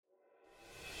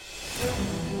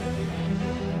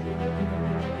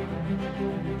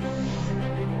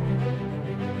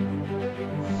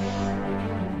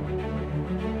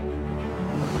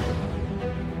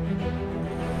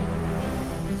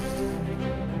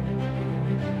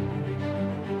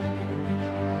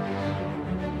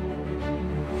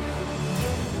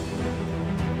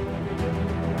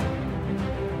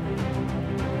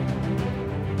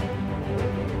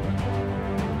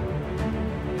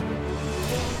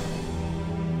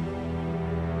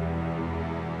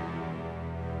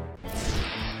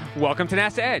Welcome to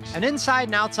NASA Edge. An inside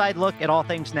and outside look at all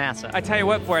things NASA. I tell you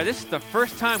what, Blair, this is the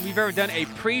first time we've ever done a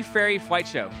pre-ferry flight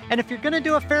show. And if you're going to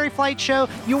do a ferry flight show,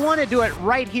 you want to do it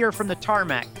right here from the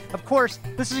tarmac. Of course,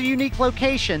 this is a unique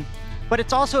location, but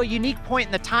it's also a unique point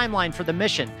in the timeline for the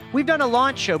mission. We've done a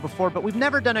launch show before, but we've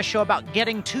never done a show about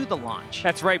getting to the launch.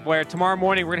 That's right, Blair. Tomorrow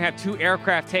morning, we're going to have 2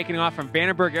 aircraft taking off from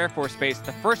Vandenberg Air Force Base.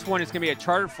 The first one is going to be a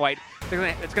chartered flight.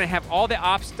 It's going to have all the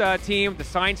ops team, the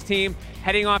science team,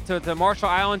 heading off to the Marshall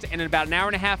Islands, and about an hour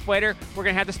and a half later, we're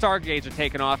going to have the Stargazer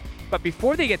taking off. But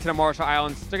before they get to the Marshall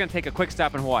Islands, they're going to take a quick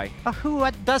stop in Hawaii. Who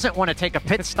doesn't want to take a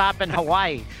pit stop in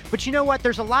Hawaii? But you know what?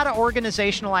 There's a lot of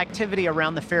organizational activity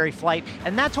around the ferry flight,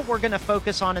 and that's what we're going to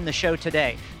focus on in the show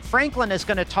today. Franklin is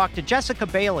going to talk to Jessica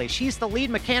Bailey. She's the lead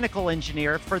mechanical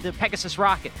engineer for the Pegasus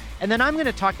rocket. And then I'm going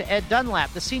to talk to Ed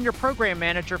Dunlap, the senior program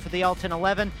manager for the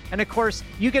L-1011. And of course,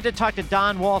 you get to talk to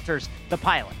Don Walters, the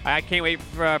pilot. I can't wait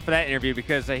for that interview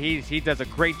because he does a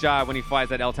great job when he flies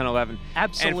that L-1011.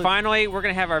 Absolutely. And finally, we're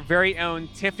going to have our very own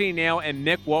Tiffany Nail and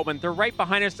Mick Waltman. They're right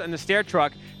behind us in the stair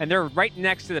truck, and they're right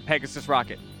next to the Pegasus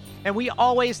rocket. And we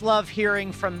always love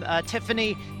hearing from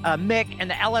Tiffany, Mick,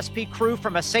 and the LSP crew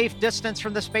from a safe distance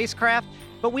from the spacecraft.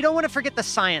 But we don't want to forget the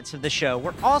science of the show.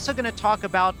 We're also going to talk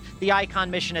about the ICON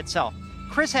mission itself.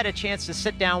 Chris had a chance to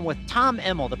sit down with Tom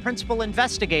Immel, the principal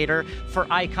investigator for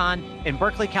ICON in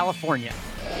Berkeley, California.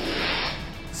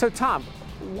 So, Tom,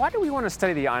 why do we want to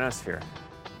study the ionosphere?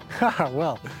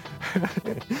 Well,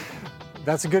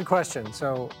 that's a good question.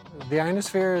 So the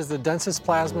ionosphere is the densest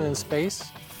plasma in space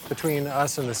between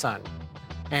us and the sun.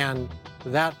 And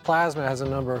that plasma has a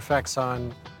number of effects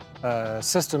on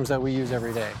systems that we use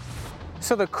every day.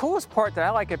 So the coolest part that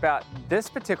I like about this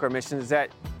particular mission is that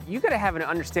you got to have an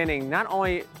understanding not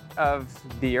only of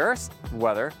the Earth's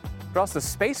weather, but also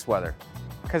space weather,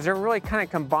 because they're really kind of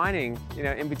combining,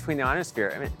 in between the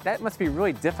ionosphere. I mean, that must be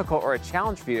really difficult or a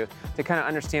challenge for you to kind of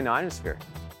understand the ionosphere.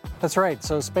 That's right.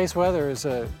 So space weather is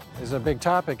a big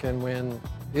topic, and when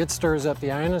it stirs up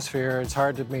the ionosphere, it's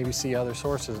hard to maybe see other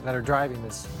sources that are driving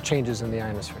these changes in the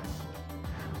ionosphere.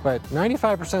 But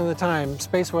 95% of the time,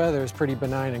 space weather is pretty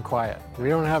benign and quiet. We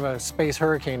don't have a space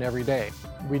hurricane every day.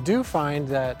 We do find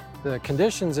that the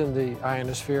conditions in the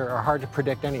ionosphere are hard to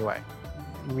predict anyway.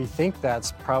 We think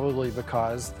that's probably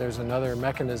because there's another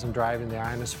mechanism driving the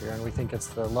ionosphere, and we think it's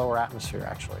the lower atmosphere,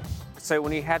 actually. So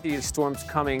when you have these storms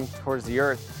coming towards the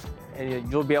Earth,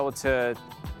 and you'll be able to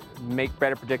make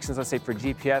better predictions, let's say for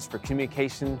GPS, for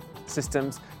communication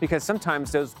systems, because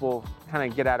sometimes those will kind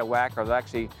of get out of whack, or they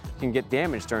actually can get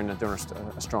damaged during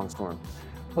a strong storm.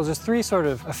 Well, there's 3 sort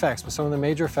of effects, but some of the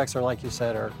major effects are, like you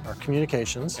said, are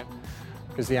communications. Okay.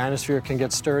 Because the ionosphere can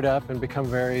get stirred up and become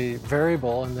very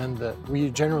variable, and then we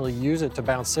generally use it to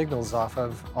bounce signals off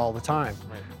of all the time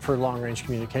for long-range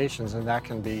communications, and that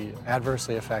can be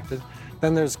adversely affected.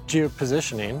 Then there's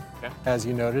geopositioning, as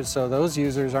you noted, so those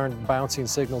users aren't bouncing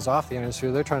signals off the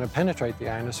ionosphere, they're trying to penetrate the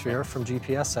ionosphere from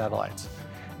GPS satellites.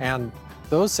 And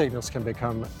those signals can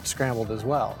become scrambled as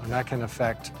well, and that can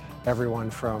affect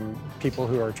everyone from people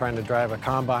who are trying to drive a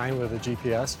combine with a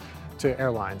GPS to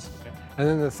airlines. And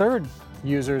then the third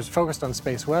users focused on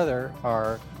space weather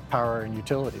are power and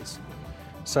utilities.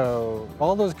 So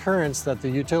all those currents that the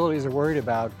utilities are worried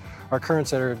about are currents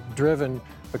that are driven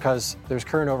because there's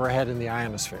current overhead in the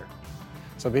ionosphere.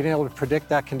 So being able to predict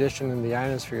that condition in the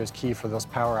ionosphere is key for those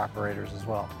power operators as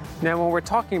well. Now, when we're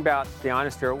talking about the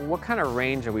ionosphere, what kind of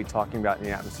range are we talking about in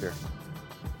the atmosphere?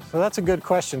 So that's a good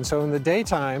question. So in the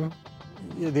daytime,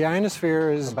 the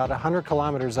ionosphere is about 100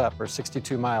 kilometers up, or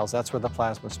 62 miles. That's where the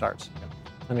plasma starts.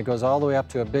 And it goes all the way up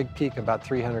to a big peak about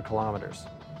 300 kilometers.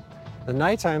 The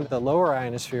nighttime, the lower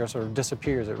ionosphere sort of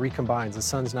disappears, it recombines, the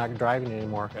sun's not driving it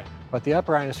anymore. But the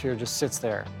upper ionosphere just sits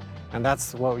there. And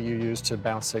that's what you use to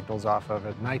bounce signals off of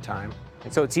at nighttime.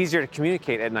 And so it's easier to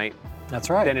communicate at night That's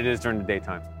right. than it is during the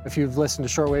daytime. If you've listened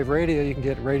to shortwave radio, you can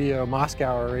get Radio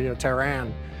Moscow or Radio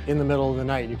Tehran in the middle of the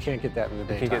night. You can't get that in the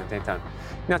daytime. You can't get it in the daytime.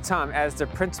 Now, Tom, as the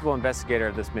principal investigator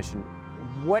of this mission,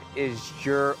 what is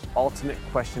your ultimate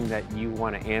question that you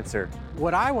want to answer?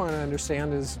 What I want to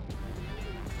understand is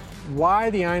why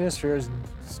the ionosphere is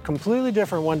completely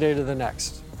different one day to the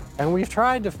next. And we've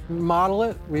tried to model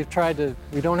it. We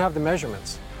don't have the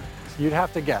measurements. You'd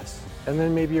have to guess. And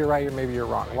then maybe you're right or maybe you're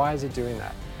wrong. Why is it doing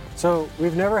that? So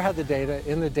we've never had the data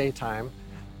in the daytime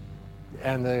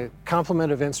and the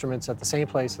complement of instruments at the same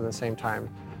place at the same time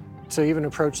to even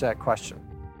approach that question.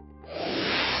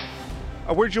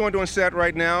 We're joined on set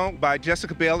right now by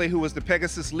Jessica Bailey, who is the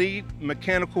Pegasus lead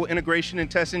mechanical integration and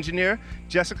test engineer.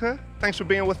 Jessica, thanks for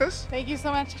being with us. Thank you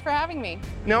so much for having me.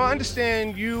 Now, I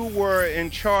understand you were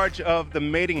in charge of the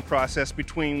mating process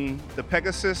between the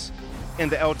Pegasus in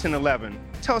the L-1011.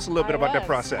 Tell us a little bit about that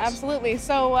process. Absolutely.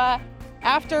 So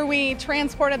after we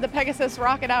transported the Pegasus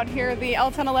rocket out here, the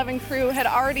L-1011 crew had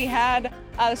already had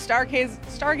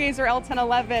Stargazer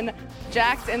L-1011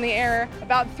 jacked in the air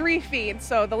about 3 feet.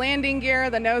 So the landing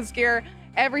gear, the nose gear,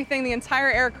 everything, the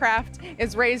entire aircraft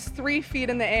is raised 3 feet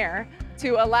in the air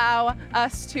to allow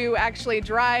us to actually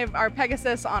drive our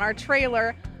Pegasus on our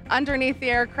trailer underneath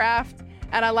the aircraft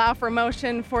and allow for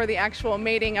motion for the actual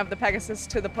mating of the Pegasus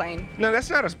to the plane. Now, that's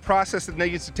not a process that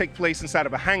needs to take place inside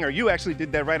of a hangar. You actually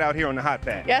did that right out here on the hot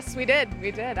pad. Yes, we did.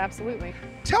 We did, absolutely.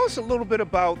 Tell us a little bit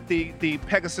about the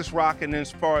Pegasus rocket and as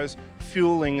far as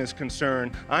fueling is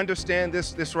concerned. I understand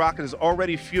this rocket is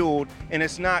already fueled, and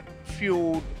it's not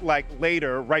fueled like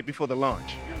later, right before the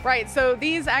launch. Right, so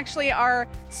these actually are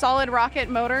solid rocket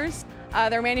motors.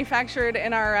 They're manufactured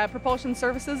in our Propulsion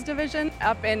Services division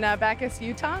up in Bacchus,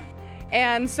 Utah.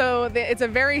 And so it's a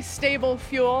very stable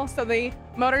fuel. So the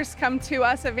motors come to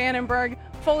us at Vandenberg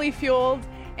fully fueled,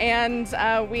 and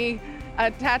we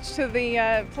attach to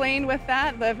the plane with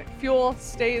that. The fuel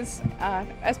stays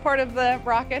as part of the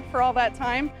rocket for all that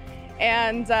time.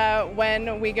 And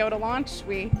when we go to launch,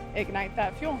 we ignite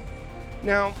that fuel.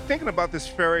 Now, thinking about this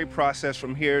ferry process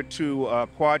from here to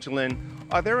Kwajalein,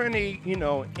 are there any,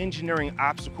 engineering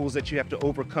obstacles that you have to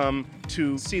overcome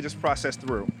to see this process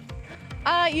through?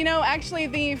 Actually,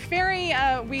 the ferry,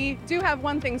 we do have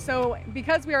one thing. So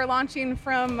because we are launching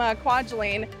from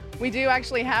Kwajalein, we do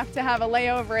actually have to have a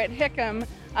layover at Hickam,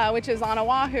 which is on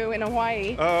Oahu in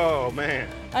Hawaii. Oh, man.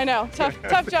 I know, tough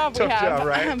job we have. Tough job,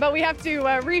 right? But we have to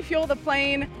refuel the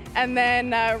plane and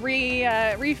then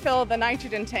refill the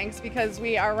nitrogen tanks because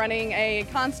we are running a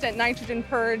constant nitrogen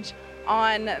purge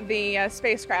on the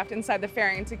spacecraft inside the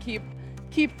fairing to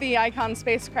keep the Icon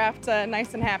spacecraft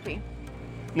nice and happy.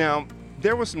 Now,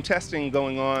 there was some testing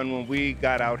going on when we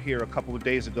got out here a couple of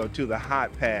days ago to the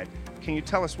hot pad. Can you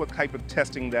tell us what type of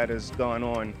testing that has gone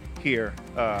on here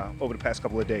over the past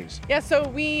couple of days? Yeah, so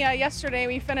we yesterday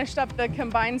we finished up the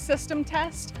combined system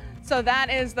test. So that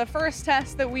is the first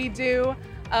test that we do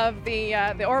of the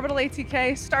Orbital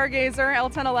ATK Stargazer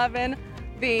L-1011,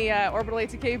 the Orbital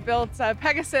ATK built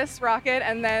Pegasus rocket,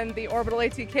 and then the Orbital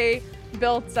ATK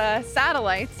built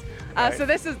satellites. Right. So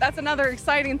that's another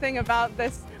exciting thing about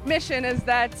this mission is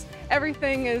that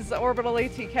everything is Orbital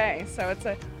ATK. So it's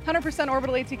a 100%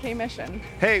 Orbital ATK mission.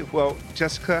 Hey, well,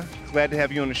 Jessica, glad to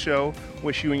have you on the show.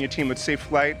 Wish you and your team a safe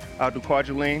flight out to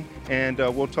Kwajalein, and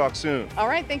we'll talk soon. All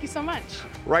right, thank you so much.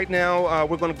 Right now,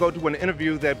 we're going to go to an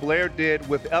interview that Blair did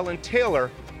with Ellen Taylor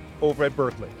over at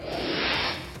Berkeley.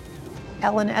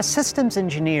 Ellen, as systems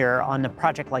engineer on a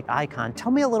project like Icon,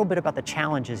 tell me a little bit about the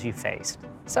challenges you faced.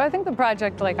 So I think the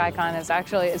project like Icon is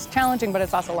challenging, but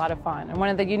it's also a lot of fun. And one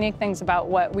of the unique things about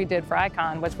what we did for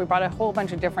Icon was we brought a whole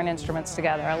bunch of different instruments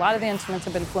together. A lot of the instruments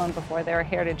have been flown before, they're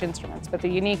heritage instruments, but the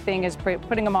unique thing is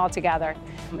putting them all together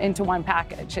into one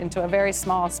package, into a very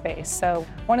small space. So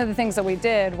one of the things that we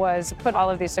did was put all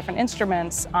of these different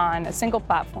instruments on a single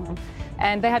platform,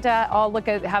 and they had to all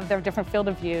have their different field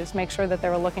of views, make sure that they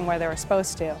were looking where they were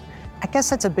supposed to. I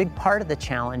guess that's a big part of the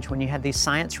challenge when you have these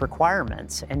science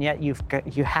requirements, and yet you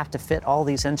have to fit all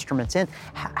these instruments in.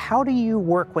 How do you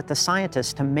work with the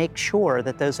scientists to make sure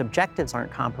that those objectives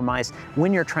aren't compromised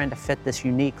when you're trying to fit this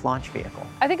unique launch vehicle?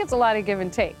 I think it's a lot of give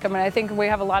and take. I mean, I think we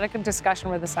have a lot of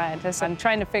discussion with the scientists and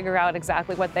trying to figure out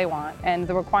exactly what they want and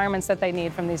the requirements that they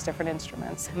need from these different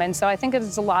instruments. And so I think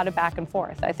it's a lot of back and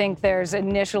forth. I think there's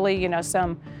initially,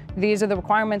 these are the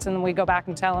requirements, and then we go back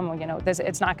and tell them,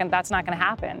 that's not going to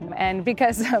happen. And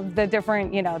because of the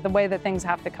different, the way that things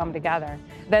have to come together,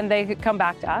 then they come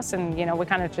back to us, and we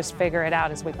kind of just figure it out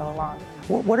as we go along.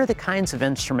 What are the kinds of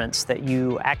instruments that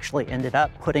you actually ended up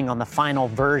putting on the final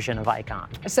version of Icon?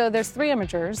 So there's 3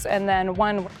 imagers, and then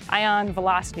one ion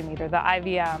velocity meter, the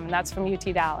IVM, and that's from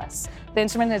UT Dallas. The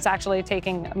instrument is actually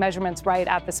taking measurements right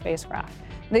at the spacecraft.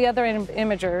 The other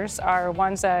imagers are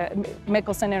one's a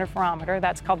Michelson interferometer,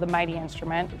 that's called the MIGHTY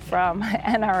instrument from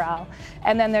NRL.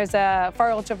 And then there's a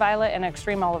far ultraviolet and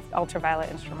extreme ultraviolet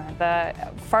instrument. The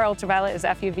far ultraviolet is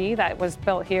FUV, that was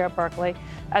built here at Berkeley,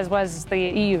 as was the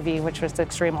EUV, which was the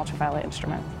extreme ultraviolet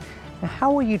instrument.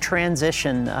 How will you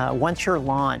transition once you're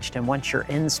launched and once you're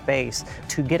in space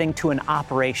to getting to an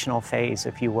operational phase,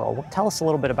 if you will? Tell us a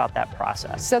little bit about that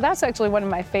process. So that's actually one of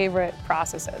my favorite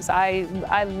processes. I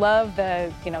love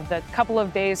the couple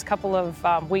of days, couple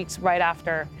of weeks right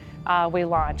after we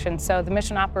launch. And so the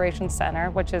Mission Operations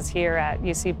Center, which is here at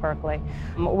UC Berkeley,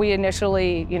 we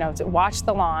initially, watch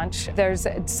the launch. There's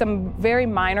some very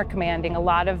minor commanding. A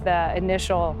lot of the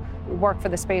initial work for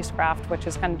the spacecraft, which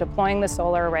is kind of deploying the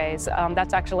solar arrays.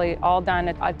 That's actually all done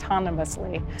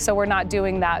autonomously. So we're not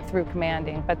doing that through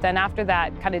commanding. But then after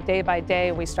that, kind of day by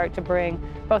day, we start to bring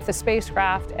both the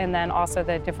spacecraft and then also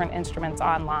the different instruments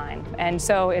online. And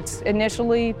so it's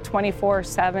initially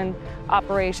 24/7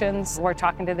 operations. We're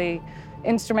talking to the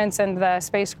instruments and the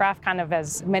spacecraft kind of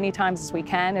as many times as we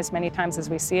can, as many times as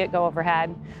we see it go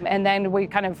overhead. And then we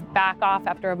kind of back off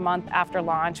after a month after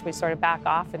launch. We sort of back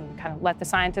off and kind of let the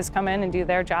scientists come in and do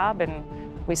their job, and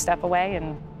we step away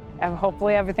and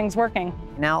hopefully everything's working.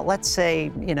 Now, let's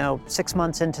say, 6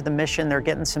 months into the mission, they're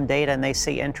getting some data and they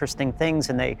see interesting things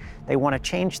and they want to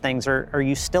change things. Are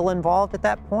you still involved at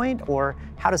that point, or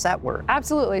how does that work?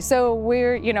 Absolutely. So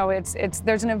we're,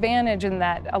 there's an advantage in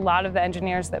that a lot of the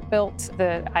engineers that built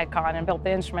the Icon and built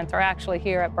the instruments are actually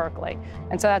here at Berkeley.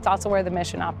 And so that's also where the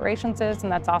mission operations is,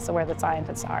 and that's also where the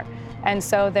scientists are. And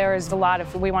so there's a lot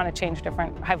of, we want to change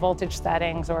different high voltage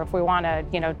settings, or if we want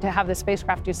to have the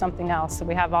spacecraft do something else, so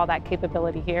we have all that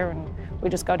capability here, and we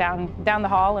just go down the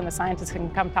hall and the scientists can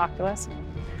come talk to us.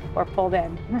 Or pulled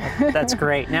in. That's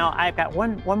great. Now, I've got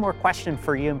one more question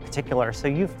for you in particular. So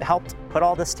you've helped put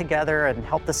all this together and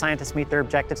help the scientists meet their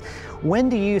objectives. When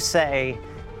do you say,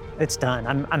 it's done,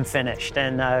 I'm finished,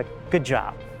 and good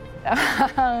job?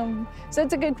 So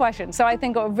it's a good question. So I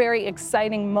think a very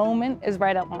exciting moment is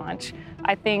right at launch.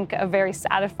 I think a very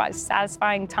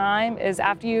satisfying time is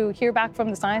after you hear back from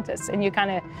the scientists and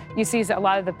you see a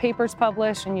lot of the papers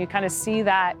published, and you kind of see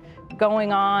that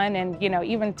going on, and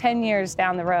even 10 years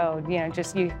down the road,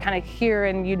 you kind of hear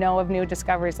and of new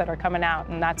discoveries that are coming out,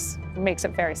 and that's makes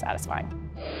it very satisfying.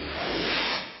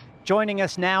 Joining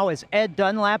us now is Ed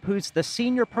Dunlap, who's the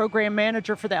Senior Program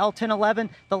Manager for the L-1011.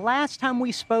 The last time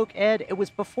we spoke, Ed, it was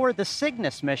before the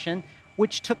Cygnus mission,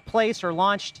 which took place or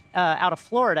launched out of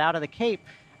Florida, out of the Cape.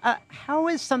 How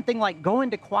is something like going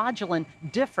to Kwajalein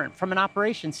different from an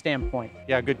operations standpoint?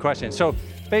 Yeah, good question. So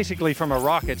basically from a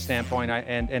rocket standpoint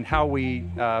and how we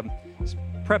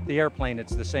prep the airplane,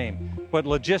 it's the same. But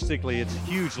logistically, it's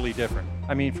hugely different.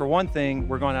 I mean, for one thing,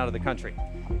 we're going out of the country.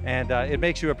 And it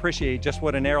makes you appreciate just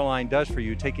what an airline does for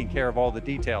you, taking care of all the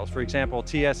details. For example,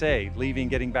 TSA, leaving,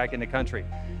 getting back in the country.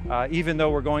 Even though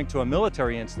we're going to a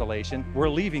military installation, we're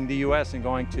leaving the US and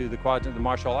going to the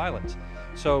Marshall Islands.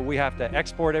 So we have to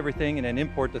export everything and then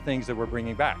import the things that we're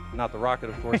bringing back. Not the rocket,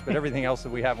 of course, but everything else that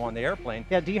we have on the airplane.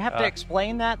 Yeah, do you have to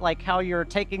explain that, like how you're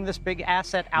taking this big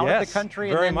asset out of the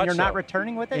country and then you're not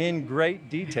returning with it? In great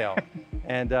detail.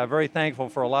 And very thankful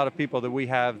for a lot of people that we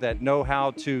have that know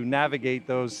how to navigate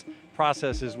those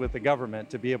processes with the government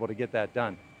to be able to get that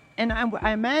done. And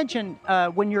I imagine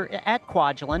when you're at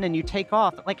Kwajalein and you take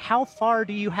off, like how far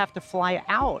do you have to fly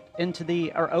out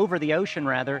into or over the ocean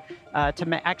rather,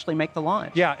 to actually make the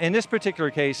launch? Yeah, in this particular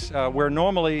case,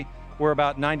 we're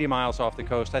about 90 miles off the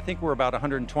coast. I think we're about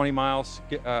 120 miles.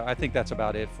 I think that's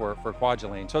about it for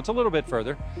Kwajalein. So it's a little bit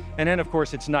further. And then of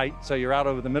course it's night, so you're out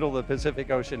over the middle of the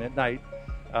Pacific Ocean at night.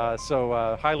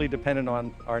 So highly dependent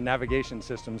on our navigation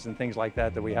systems and things like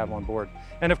that we have on board.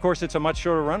 And of course, it's a much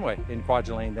shorter runway in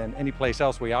Kwajalein than any place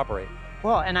else we operate.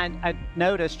 Well, and I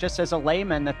noticed just as a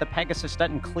layman that the Pegasus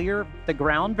doesn't clear the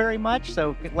ground very much,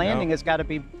 so landing has got to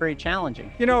be very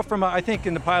challenging. I think,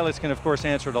 and the pilots can of course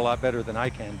answer it a lot better than I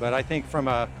can, but I think from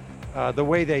the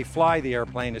way they fly the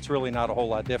airplane, it's really not a whole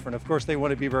lot different. Of course, they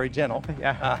want to be very gentle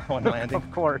on landing.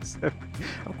 Of course.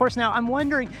 Of course. Now, I'm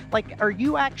wondering, are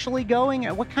you actually going?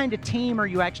 What kind of team are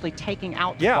you actually taking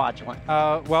out to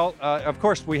Kwajalein? Of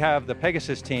course, we have the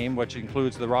Pegasus team, which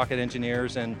includes the rocket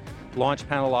engineers and launch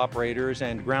panel operators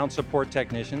and ground support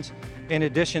technicians. In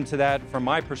addition to that, from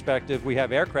my perspective, we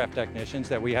have aircraft technicians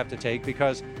that we have to take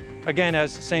because, again,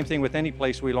 same thing with any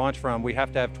place we launch from, we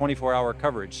have to have 24-hour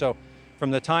coverage. So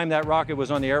from the time that rocket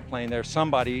was on the airplane, there's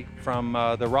somebody from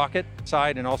the rocket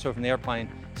side and also from the airplane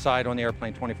side on the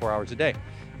airplane 24 hours a day.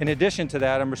 In addition to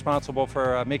that, I'm responsible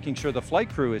for making sure the flight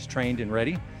crew is trained and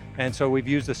ready. And so we've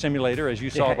used the simulator, as you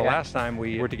saw the last time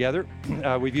we were together.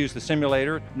 We've used the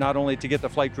simulator not only to get the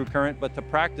flight crew current, but to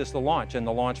practice the launch and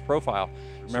the launch profile.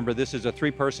 Remember, this is a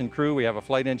 3-person crew. We have a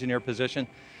flight engineer position.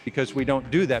 Because we don't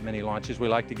do that many launches, we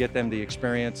like to get them the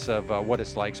experience of what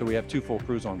it's like. So we have 2 full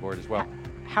crews on board as well.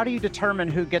 How do you determine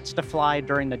who gets to fly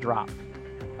during the drop?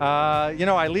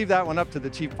 I leave that one up to the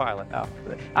chief pilot. Oh.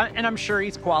 And I'm sure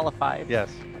he's qualified. Yes.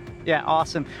 Yeah,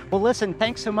 awesome. Well, listen,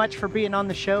 thanks so much for being on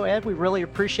the show, Ed. We really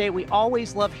appreciate it. We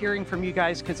always love hearing from you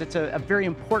guys because it's a very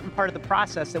important part of the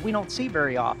process that we don't see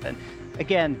very often.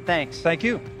 Again, thanks. Thank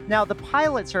you. Now, the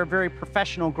pilots are a very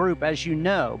professional group, as you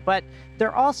know, but they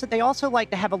also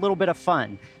like to have a little bit of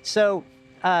fun. So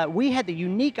we had the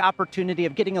unique opportunity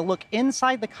of getting a look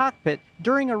inside the cockpit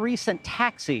during a recent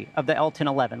taxi of the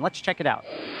L-1011. Let's check it out.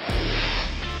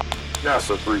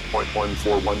 NASA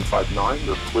 3.14159,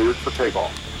 you're cleared for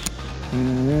takeoff.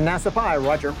 NASA Pi,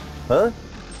 roger. Huh?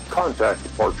 Contact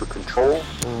departure control.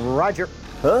 Roger.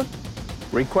 Huh?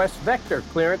 Request vector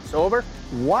clearance, over.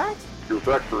 What? Your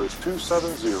vector is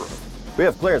 270. We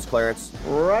have clearance.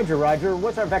 Roger, roger.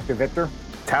 What's our vector, Victor?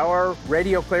 Tower,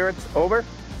 radio clearance, over.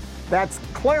 That's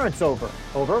clearance, over.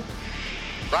 Over.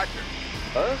 Roger.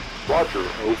 Huh? Roger,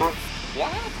 over.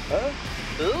 What? Huh?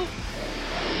 Who?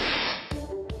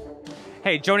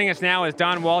 Hey, joining us now is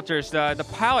Don Walters, the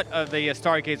pilot of the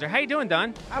Stargazer. How you doing,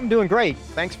 Don? I'm doing great.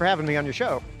 Thanks for having me on your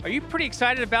show. Are you pretty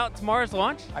excited about tomorrow's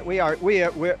launch?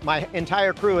 My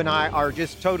entire crew and I are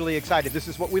just totally excited. This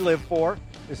is what we live for.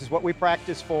 This is what we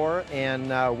practice for,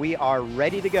 and we are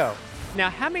ready to go.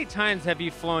 Now, how many times have you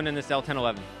flown in this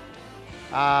L-1011?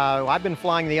 I've been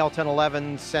flying the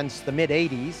L-1011 since the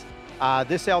mid-'80s.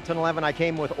 This L-1011 I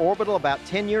came with Orbital about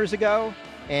 10 years ago,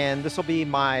 and this will be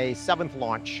my 7th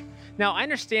launch. Now, I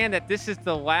understand that this is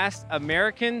the last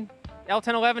American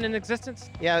L-1011 in existence?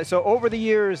 Yeah, so over the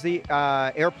years, the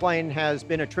airplane has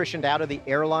been attritioned out of the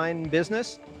airline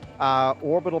business.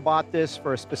 Orbital bought this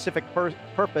for a specific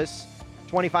purpose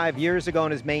 25 years ago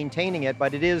and is maintaining it,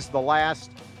 but it is the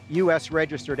last U.S.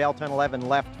 registered L-1011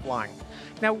 left flying.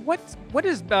 Now, what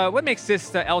makes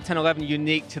this L-1011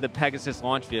 unique to the Pegasus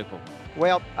launch vehicle?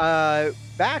 Well,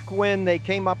 back when they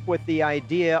came up with the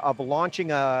idea of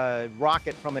launching a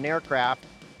rocket from an aircraft,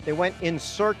 they went in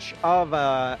search of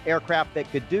an aircraft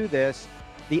that could do this.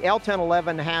 The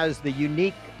L-1011 has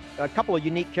a couple of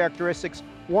unique characteristics.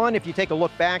 One, if you take a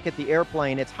look back at the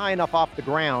airplane, it's high enough off the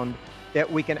ground that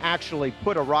we can actually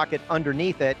put a rocket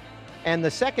underneath it. And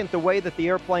the second, the way that the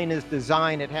airplane is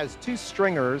designed, it has 2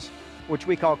 stringers, which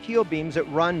we call keel beams, that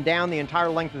run down the entire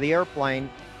length of the airplane.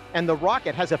 And the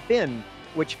rocket has a fin,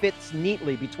 which fits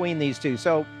neatly between these 2.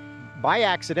 So by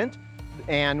accident,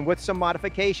 and with some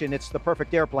modification, it's the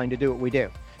perfect airplane to do what we do.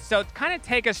 So kind of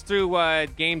take us through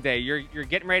game day. You're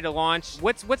getting ready to launch.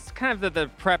 What's kind of the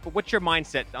prep? What's your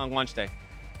mindset on launch day?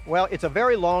 Well, it's a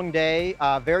very long day,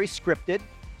 very scripted.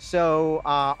 So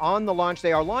on the launch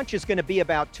day, our launch is going to be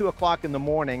about 2 o'clock in the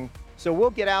morning. So we'll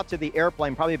get out to the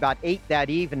airplane probably about 8 that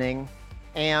evening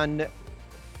and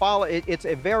follow. It's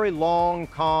a very long,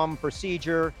 calm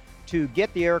procedure to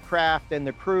get the aircraft and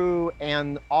the crew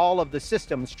and all of the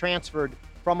systems transferred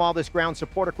from all this ground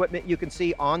support equipment you can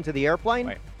see onto the airplane.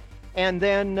 Right. And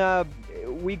then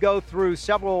we go through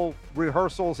several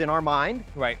rehearsals in our mind.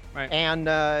 Right. And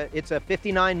it's a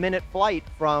 59-minute flight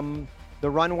from the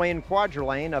runway and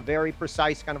quadrilane, a very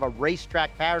precise kind of a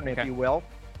racetrack pattern, if you will,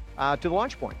 to the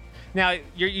launch point. Now,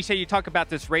 you say you talk about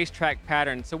this racetrack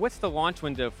pattern. So what's the launch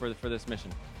window for this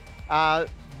mission?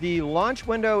 The launch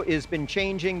window has been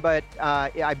changing, but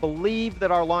I believe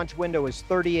that our launch window is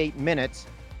 38 minutes,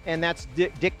 and that's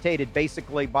dictated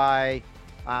basically by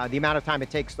the amount of time it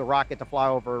takes the rocket to fly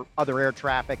over other air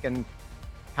traffic and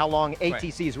how long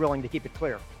ATC is willing to keep it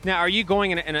clear. Now, are you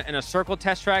going in a circle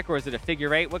test track, or is it a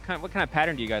figure 8? What kind of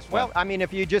pattern do you guys fly? Well, I mean,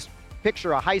 if you just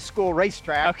picture a high school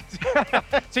racetrack.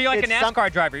 Okay. So you're like a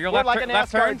NASCAR driver. You're like a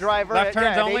NASCAR driver. Left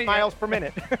turns at only. 8 miles per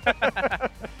minute.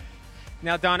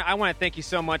 Now, Don, I want to thank you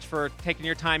so much for taking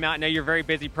your time out. I know you're a very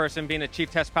busy person, being a chief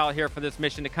test pilot here for this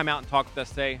mission, to come out and talk with us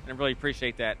today, and I really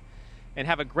appreciate that. And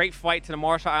have a great flight to the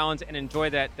Marshall Islands and enjoy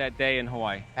that day in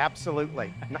Hawaii.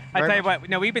 Absolutely. I tell you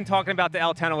what, we've been talking about the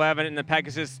L-1011 and the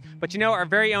Pegasus, but our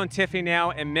very own Tiffany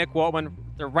now and Mick Waltman,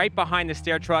 they're right behind the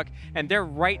stair truck, and they're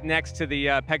right next to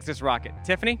the Pegasus rocket.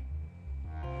 Tiffany?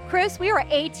 Chris, we are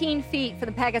 18 feet for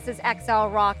the Pegasus XL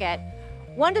rocket.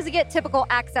 One doesn't get typical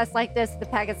access like this to the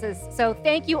Pegasus, so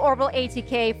thank you, Orbital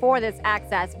ATK, for this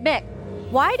access. Mick,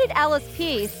 why did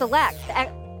LSP select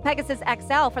the Pegasus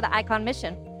XL for the ICON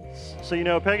mission?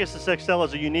 So, Pegasus XL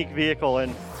is a unique vehicle,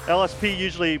 and LSP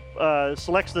usually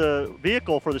selects the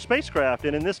vehicle for the spacecraft.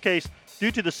 And in this case,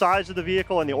 due to the size of the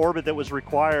vehicle and the orbit that was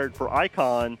required for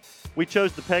ICON, we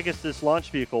chose the Pegasus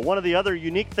launch vehicle. One of the other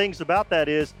unique things about that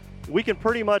is we can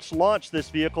pretty much launch this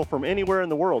vehicle from anywhere in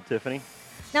the world, Tiffany.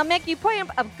 Now, Mick, you point up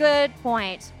a good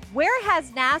point. Where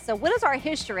has NASA, what is our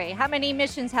history? How many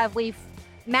missions have we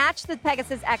matched the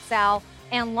Pegasus XL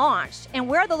and launched? And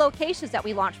where are the locations that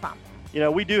we launch from?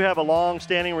 We do have a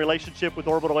long-standing relationship with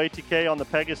Orbital ATK on the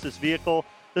Pegasus vehicle.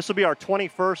 This will be our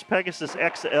 21st Pegasus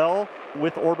XL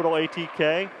with Orbital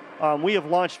ATK. We have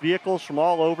launched vehicles from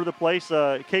all over the place.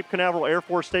 Cape Canaveral Air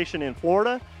Force Station in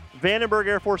Florida, Vandenberg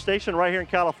Air Force Station right here in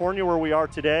California where we are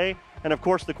today, and of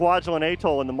course the Kwajalein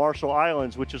Atoll in the Marshall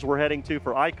Islands, which is we're heading to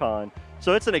for ICON.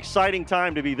 So it's an exciting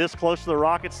time to be this close to the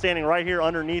rocket, standing right here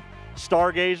underneath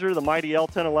Stargazer, the mighty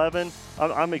L-1011.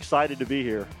 I'm excited to be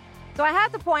here. So I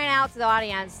have to point out to the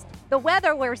audience, the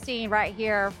weather we're seeing right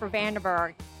here for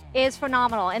Vandenberg is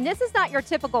phenomenal. And this is not your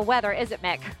typical weather, is it,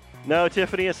 Mick? No,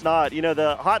 Tiffany, it's not. You know,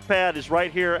 the hot pad is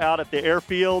right here out at the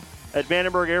airfield at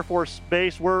Vandenberg Air Force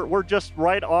Base. We're just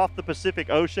right off the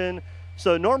Pacific Ocean.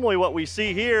 So normally what we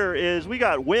see here is we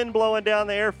got wind blowing down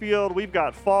the airfield. We've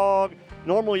got fog.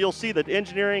 Normally you'll see the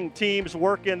engineering teams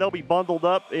working. They'll be bundled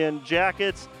up in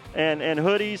jackets and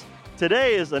hoodies.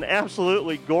 Today is an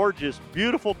absolutely gorgeous,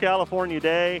 beautiful California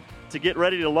day to get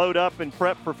ready to load up and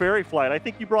prep for ferry flight. I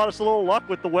think you brought us a little luck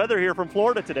with the weather here from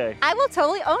Florida today. I will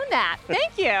totally own that.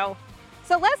 Thank you.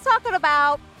 So let's talk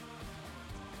about,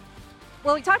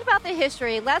 well, we talked about the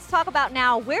history. Let's talk about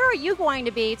now, where are you going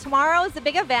to be? Tomorrow is the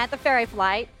big event, the ferry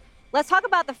flight. Let's talk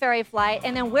about the ferry flight,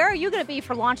 and then where are you going to be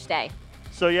for launch day?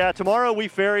 So yeah, tomorrow we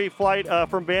ferry flight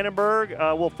from Vandenberg.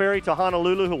 We'll ferry to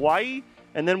Honolulu, Hawaii,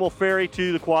 and then we'll ferry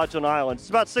to the Kwajalein Islands. It's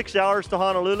about 6 hours to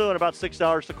Honolulu and about 6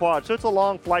 hours to Quad. So it's a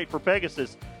long flight for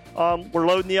Pegasus. We're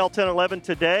loading the L-1011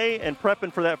 today and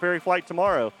prepping for that ferry flight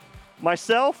tomorrow.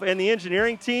 Myself and the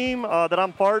engineering team that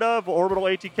I'm part of, Orbital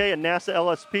ATK and NASA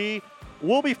LSP,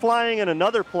 we'll be flying in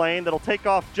another plane that'll take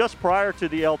off just prior to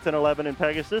the L-1011 in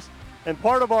Pegasus. And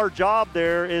part of our job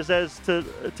there is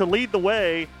to lead the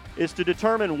way is to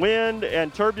determine wind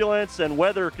and turbulence and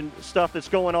weather stuff that's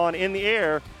going on in the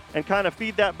air and kind of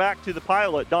feed that back to the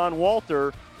pilot, Don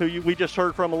Walter, who we just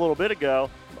heard from a little bit ago,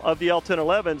 of the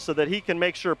L-1011, so that he can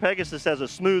make sure Pegasus has a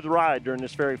smooth ride during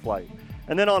this ferry flight.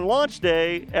 And then on launch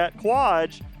day at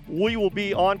Quaj, we will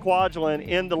be on Kwajalein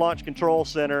in the Launch Control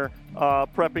Center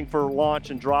prepping for launch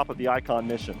and drop of the ICON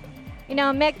mission. You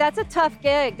know, Mick, that's a tough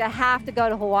gig to have to go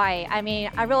to Hawaii. I mean,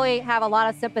 I really have a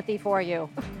lot of sympathy for you.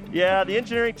 Yeah, the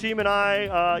engineering team and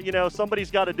I, somebody's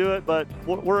got to do it, but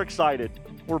we're excited.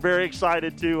 We're very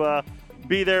excited to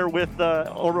be there with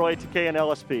Orbital ATK and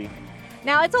LSP.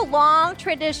 Now, it's a long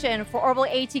tradition for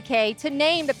Orbital ATK to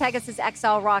name the Pegasus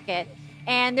XL rocket.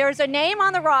 And there's a name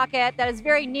on the rocket that is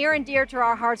very near and dear to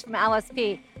our hearts from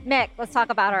LSP. Mick, let's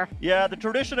talk about her. Yeah, the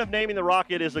tradition of naming the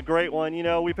rocket is a great one. You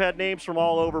know, we've had names from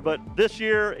all over, but this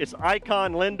year it's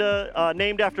Icon Linda,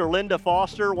 named after Linda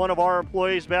Foster, one of our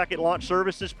employees back at Launch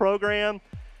Services Program.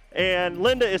 And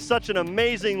Linda is such an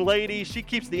amazing lady. She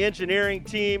keeps the engineering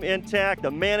team intact,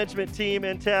 the management team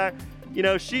intact. You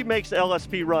know, she makes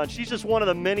LSP run. She's just one of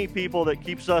the many people that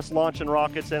keeps us launching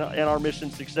rockets and our mission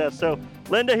success. So,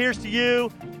 Linda, here's to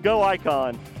you. Go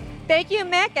Icon. Thank you,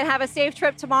 Mick, and have a safe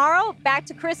trip tomorrow. Back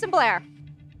to Chris and Blair.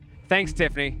 Thanks,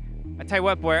 Tiffany. I tell you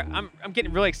what, Blair, I'm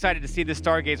getting really excited to see the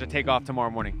Stargazer take off tomorrow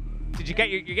morning. Did you get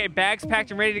your bags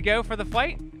packed and ready to go for the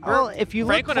flight? Well, if you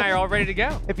Frank and I are all ready to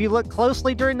go. If you look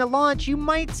closely during the launch, you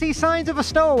might see signs of a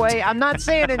stowaway. I'm not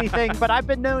saying anything, but I've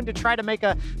been known to try to make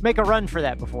a run for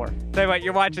that before. Tell you what,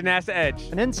 you're watching NASA Edge.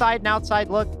 An inside and outside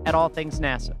look at all things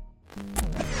NASA.